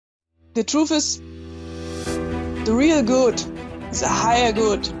The truth is, the real good is a higher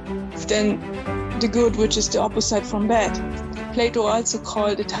good than the good which is the opposite from bad. Plato also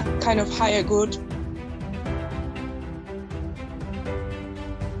called it kind of higher good.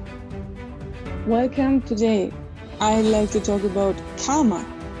 Welcome today. I'd like to talk about karma,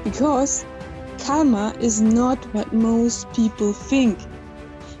 because karma is not what most people think.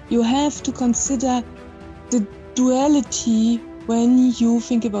 You have to consider the duality when you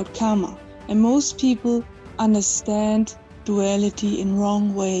think about karma. And most people understand duality in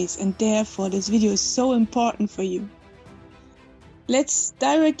wrong ways, and therefore this video is so important for you. Let's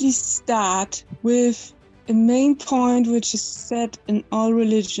directly start with a main point which is said in all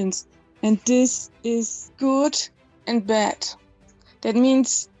religions, and this is good and bad. That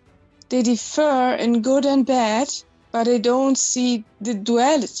means they differ in good and bad, but they don't see the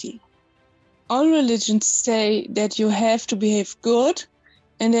duality. All religions say that you have to behave good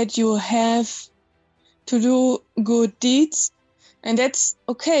and that you have to do good deeds, and that's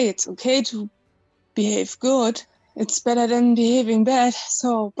okay. It's okay to behave good. It's better than behaving bad.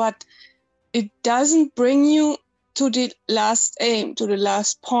 But it doesn't bring you to the last aim, to the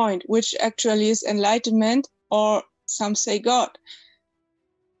last point, which actually is enlightenment, or some say God.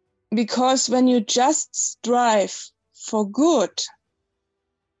 Because when you just strive for good,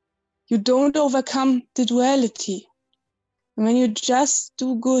 you don't overcome the duality. And when you just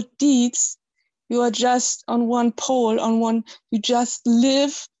do good deeds, you are just on one pole, you just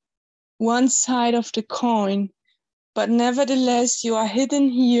live one side of the coin. But nevertheless, you are hidden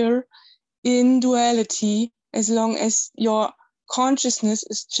here in duality as long as your consciousness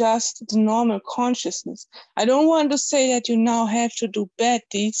is just the normal consciousness. I don't want to say that you now have to do bad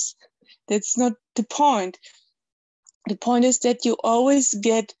deeds. That's not the point. The point is that you always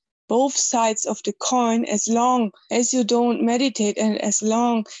get both sides of the coin as long as you don't meditate and as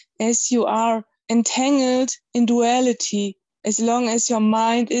long as you are entangled in duality, as long as your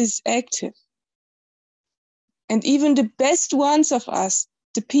mind is active. And even the best ones of us,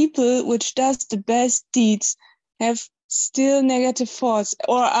 the people which does the best deeds, have still negative thoughts,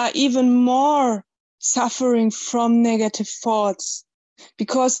 or are even more suffering from negative thoughts.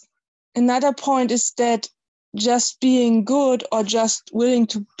 Because another point is that just being good or just willing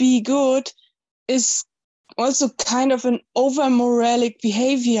to be good is also kind of an over-moralic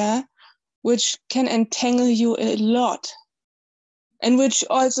behavior, which can entangle you a lot, and which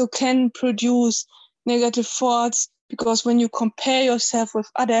also can produce negative thoughts, because when you compare yourself with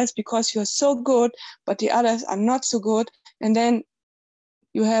others, because you're so good, but the others are not so good, and then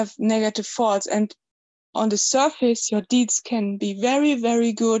you have negative thoughts. And on the surface, your deeds can be very,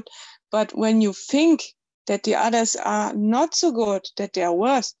 very good, but when you think that the others are not so good, that they are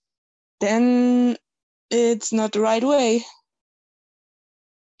worse, then it's not the right way.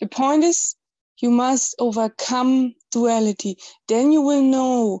 The point is, you must overcome duality. Then you will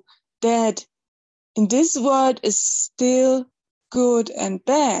know that in this world is still good and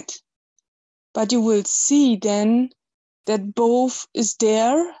bad, but you will see then that both is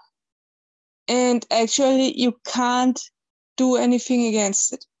there, and actually you can't do anything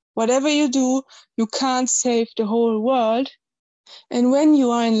against it. Whatever you do, you can't save the whole world. And when you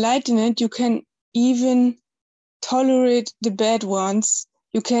are enlightened, you can even tolerate the bad ones.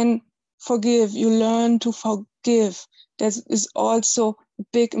 You can forgive. You learn to forgive. That is also a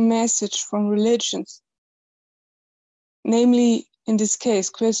big message from religions, namely, in this case,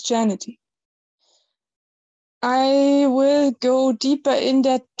 Christianity. I will go deeper in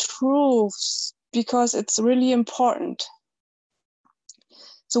that truths because it's really important.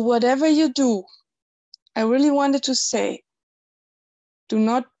 So whatever you do, I really wanted to say, do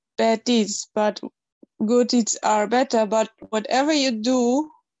not bad deeds, but good deeds are better. But whatever you do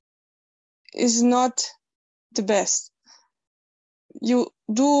is not the best. You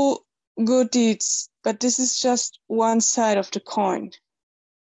do good deeds, but this is just one side of the coin.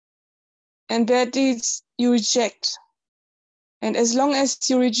 And bad deeds you reject. And as long as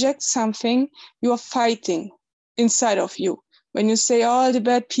you reject something, you are fighting inside of you. When you say all the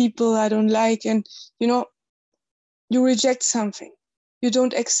bad people I don't like, and you reject something, you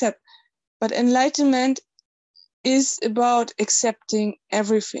don't accept. But enlightenment is about accepting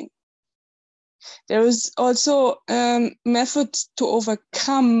everything. There is also methods to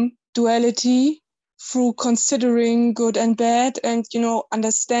overcome duality through considering good and bad, and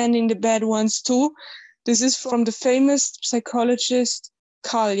understanding the bad ones too. This is from the famous psychologist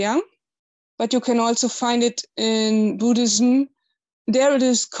Carl Jung, but you can also find it in Buddhism. There it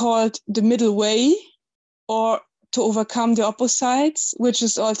is called the middle way, or to overcome the opposites, which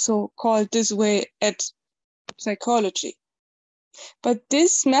is also called this way at psychology. But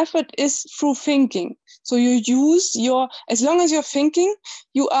this method is through thinking. So you use as long as you're thinking,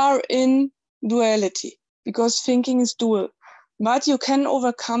 you are in duality, because thinking is dual. But you can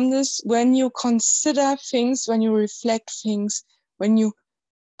overcome this when you consider things, when you reflect things, when you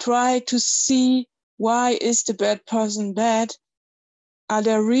try to see, why is the bad person bad? Are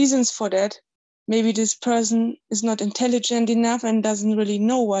there reasons for that? Maybe this person is not intelligent enough and doesn't really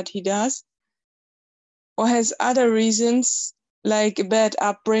know what he does, or has other reasons like a bad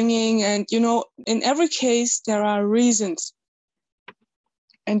upbringing. And, in every case, there are reasons.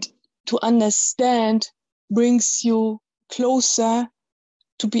 And to understand brings you closer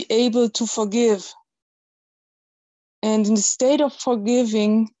to be able to forgive. And in the state of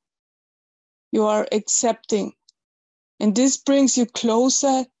forgiving, you are accepting. And this brings you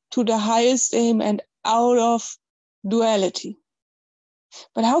closer to the highest aim and out of duality.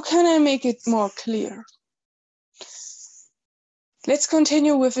 But how can I make it more clear? Let's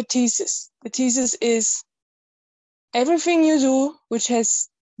continue with the thesis. The thesis is everything you do which has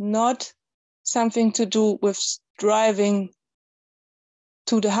not something to do with striving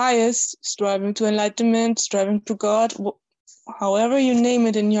to the highest, striving to enlightenment, striving to God, however you name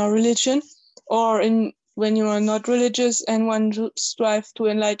it in your religion, or when you are not religious and want to strive to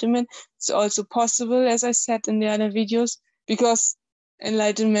enlightenment, it's also possible, as I said in the other videos, because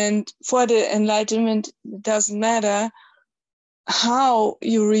for the enlightenment, it doesn't matter how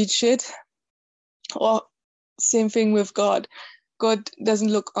you reach it. Or same thing with God. God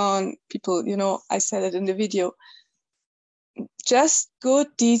doesn't look on people, I said it in the video. Just good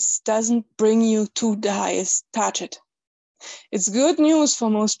deeds doesn't bring you to the highest target. It's good news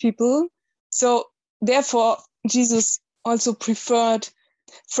for most people. So therefore, Jesus also preferred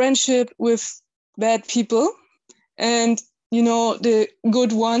friendship with bad people. And, the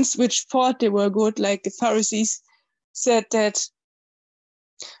good ones, which thought they were good, like the Pharisees, said that,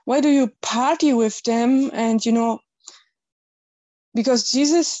 why do you party with them? And, because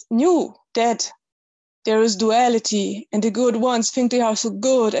Jesus knew that there is duality, and the good ones think they are so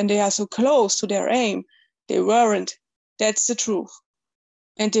good and they are so close to their aim. They weren't. That's the truth.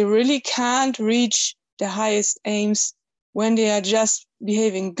 And they really can't reach the highest aims when they are just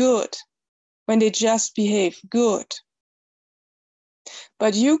behaving good, when they just behave good.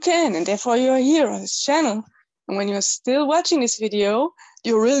 But you can, and therefore you're here on this channel. And when you're still watching this video,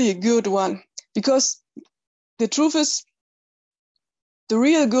 you're really a good one. Because the truth is, the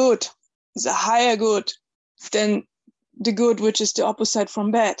real good is a higher good than the good which is the opposite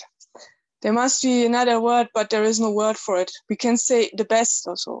from bad. There must be another word, but there is no word for it. We can say the best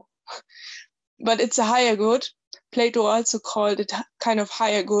or so. But it's a higher good. Plato also called it kind of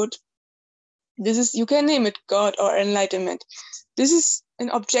higher good. You can name it God or enlightenment. This is an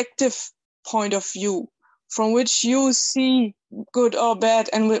objective point of view from which you see good or bad,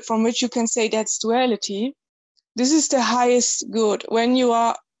 and from which you can say that's duality. This is the highest good. When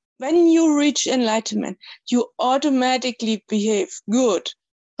you reach enlightenment, you automatically behave good,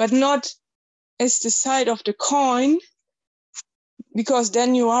 but not as the side of the coin, because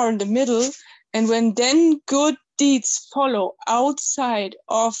then you are in the middle. And when then good deeds follow outside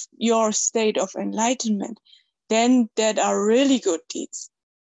of your state of enlightenment, then that are really good deeds.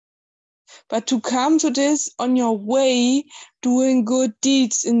 But to come to this on your way, doing good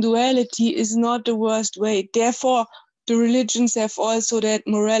deeds in duality is not the worst way. Therefore, the religions have also that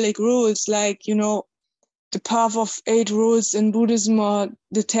moralic rules, like, the path of 8 rules in Buddhism or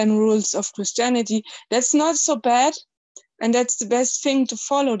the 10 rules of Christianity. That's not so bad. And that's the best thing to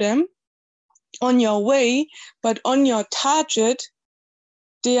follow them on your way. But on your target,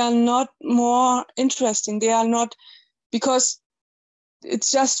 they are not more interesting. They are not, because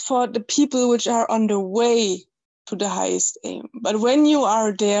it's just for the people which are on the way to the highest aim. But when you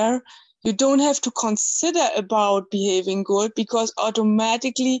are there, you don't have to consider about behaving good, because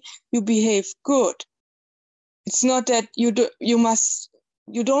automatically you behave good. It's not that you don't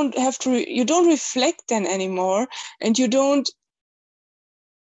reflect then anymore, and you don't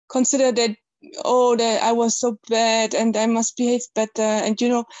consider that, that I was so bad and I must behave better. And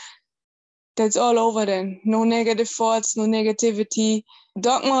that's all over then. No negative thoughts, no negativity.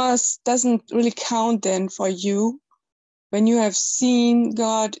 Dogmas doesn't really count then for you. When you have seen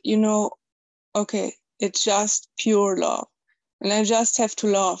God, okay, it's just pure love. And I just have to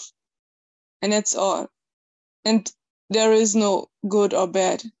love. And that's all. And there is no good or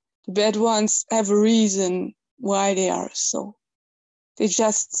bad. The bad ones have a reason why they are so. They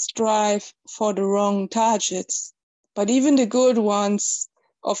just strive for the wrong targets. But even the good ones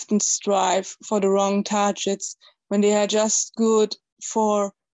often strive for the wrong targets when they are just good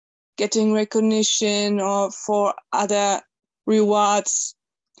for getting recognition or for other rewards,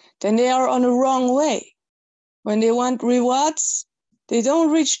 then they are on the wrong way. When they want rewards, they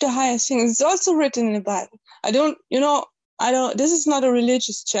don't reach the highest thing. It's also written in the Bible. This is not a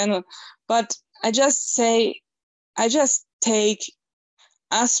religious channel, but I just take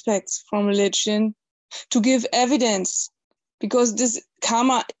aspects from religion to give evidence, because this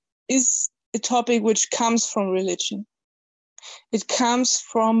karma is a topic which comes from religion. It comes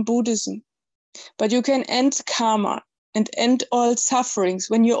from Buddhism. But you can end karma and end all sufferings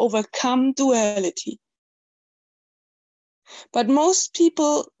when you overcome duality. But most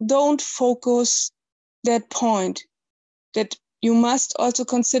people don't focus that point, that you must also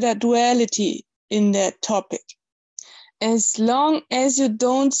consider duality in that topic. As long as you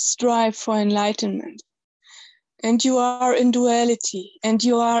don't strive for enlightenment, and you are in duality, and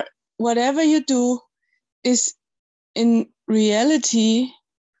whatever you do is in reality,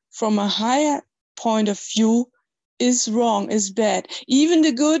 from a higher point of view, is wrong, is bad. Even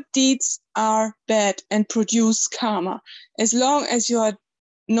the good deeds are bad and produce karma. As long as you are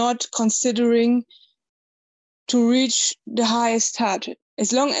not considering to reach the highest target,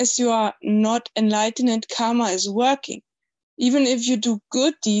 as long as you are not enlightened and karma is working. Even if you do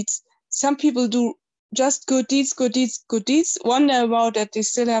good deeds, some people do just good deeds, wonder about that they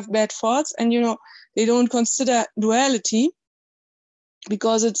still have bad thoughts, and they don't consider duality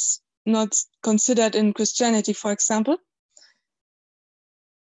because it's not considered in Christianity, for example.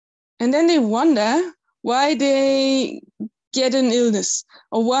 And then they wonder why they get an illness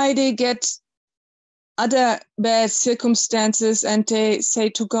or why they get other bad circumstances, and they say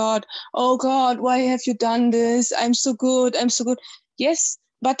to God, "Oh God, why have you done this? I'm so good. Yes,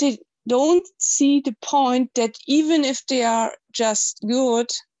 but they don't see the point that even if they are just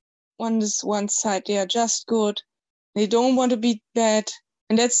good, on this one side, they are just good, they don't want to be bad.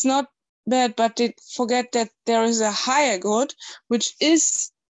 And that's not bad, but they forget that there is a higher good, which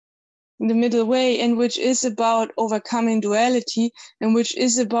is in the middle way, and which is about overcoming duality, and which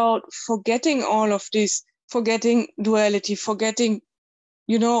is about forgetting all of this, forgetting duality,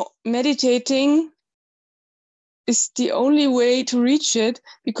 meditating is the only way to reach it,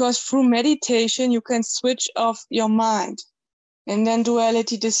 because through meditation you can switch off your mind, and then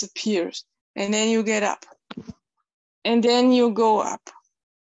duality disappears, and then you get up, and then you go up,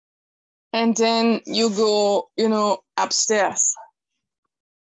 and then you go, upstairs.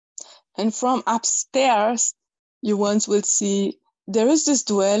 And from upstairs, you once will see there is this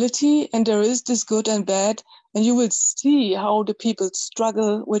duality and there is this good and bad, and you will see how the people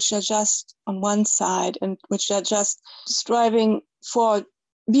struggle, which are just on one side and which are just striving for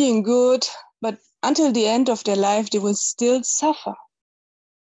being good, but until the end of their life, they will still suffer.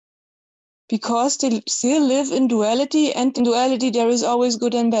 Because they still live in duality, and in duality there is always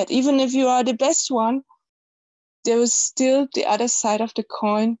good and bad. Even if you are the best one, there is still the other side of the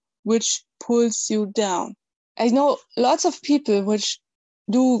coin which pulls you down. I know lots of people which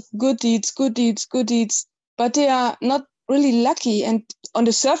do good deeds, but they are not really lucky. And on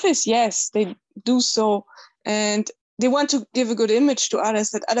the surface, yes, they do so. And they want to give a good image to others,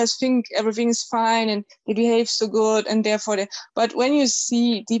 that others think everything is fine and they behave so good, and therefore but when you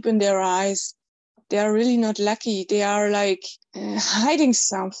see deep in their eyes, they are really not lucky. They are like hiding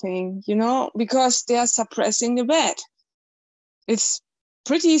something, because they are suppressing the bad. It's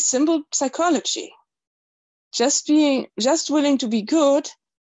pretty simple psychology. Just willing to be good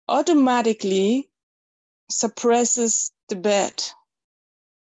automatically suppresses the bad.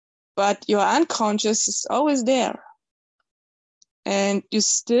 But your unconscious is always there. And you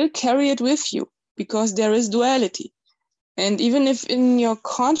still carry it with you because there is duality. And even if in your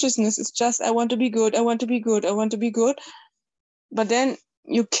consciousness it's just, I want to be good, but then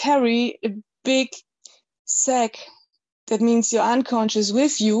you carry a big sack. That means your unconscious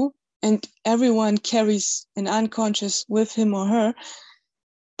with you, and everyone carries an unconscious with him or her.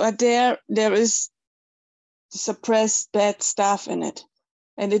 But there is suppressed bad stuff in it,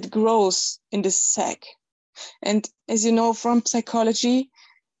 and it grows in this sack. And as you know from psychology,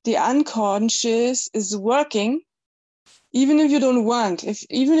 the unconscious is working, even if you don't want.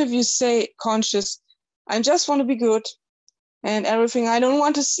 Even if you say conscious, I just want to be good, and everything I don't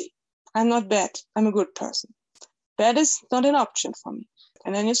want to see. I'm not bad. I'm a good person. That is not an option for me.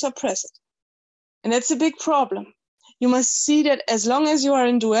 And then you suppress it. And that's a big problem. You must see that as long as you are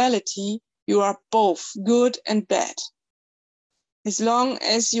in duality, you are both good and bad. As long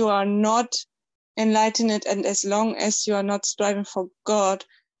as you are not enlightened, and as long as you are not striving for God.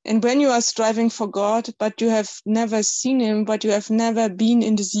 And when you are striving for God, but you have never seen him, but you have never been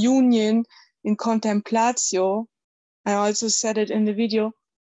in this union, in contemplatio, I also said it in the video,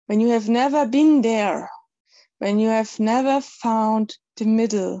 when you have never been there, when you have never found the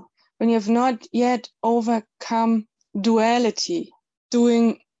middle, when you have not yet overcome duality.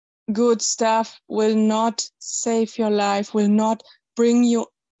 Doing good stuff will not save your life, will not bring you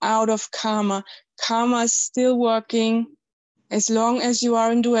out of karma. Karma is still working as long as you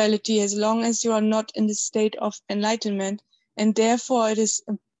are in duality, as long as you are not in the state of enlightenment. And therefore it is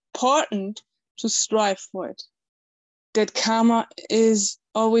important to strive for it. That karma is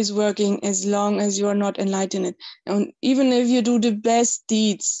always working as long as you are not enlightened. And even if you do the best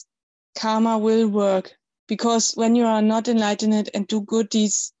deeds, karma will work. Because when you are not enlightened and do good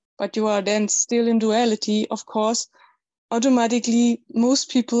deeds, but you are then still in duality, of course, automatically most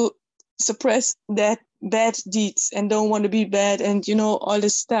people suppress that bad deeds and don't want to be bad and, all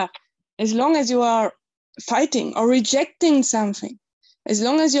this stuff. As long as you are fighting or rejecting something,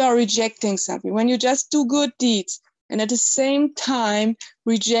 when you just do good deeds and at the same time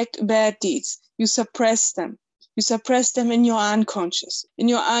reject bad deeds, you suppress them. You suppress them in your unconscious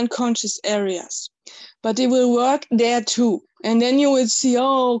areas. But it will work there too. And then you will see,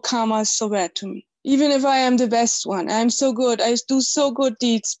 oh, karma is so bad to me. Even if I am the best one, I'm so good, I do so good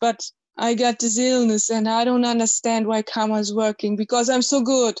deeds, but I got this illness and I don't understand why karma is working because I'm so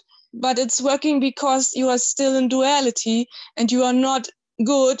good. But it's working because you are still in duality and you are not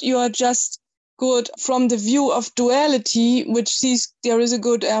good. You are just good from the view of duality, which sees there is a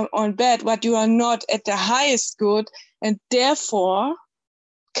good or bad, but you are not at the highest good. And therefore,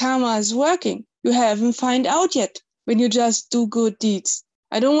 karma is working. You haven't found out yet when you just do good deeds.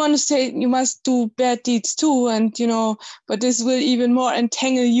 I don't want to say you must do bad deeds too, and but this will even more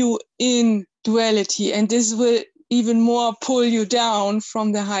entangle you in duality, and this will even more pull you down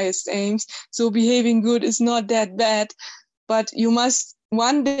from the highest aims. So behaving good is not that bad, but you must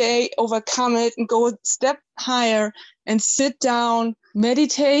one day overcome it and go a step higher and sit down,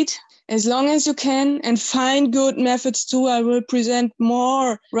 meditate as long as you can, and find good methods too. I will present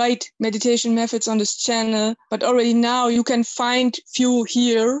more right meditation methods on this channel, but already now you can find few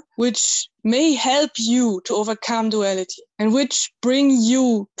here which may help you to overcome duality and which bring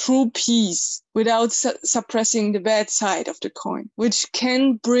you true peace without suppressing the bad side of the coin, which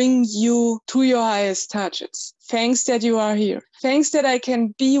can bring you to your highest touches. Thanks that you are here. Thanks that I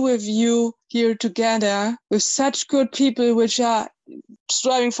can be with you here together with such good people which are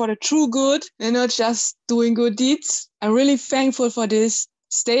striving for the true good and not just doing good deeds. I'm really thankful for this.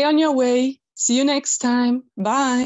 Stay on your way. See you next time. Bye.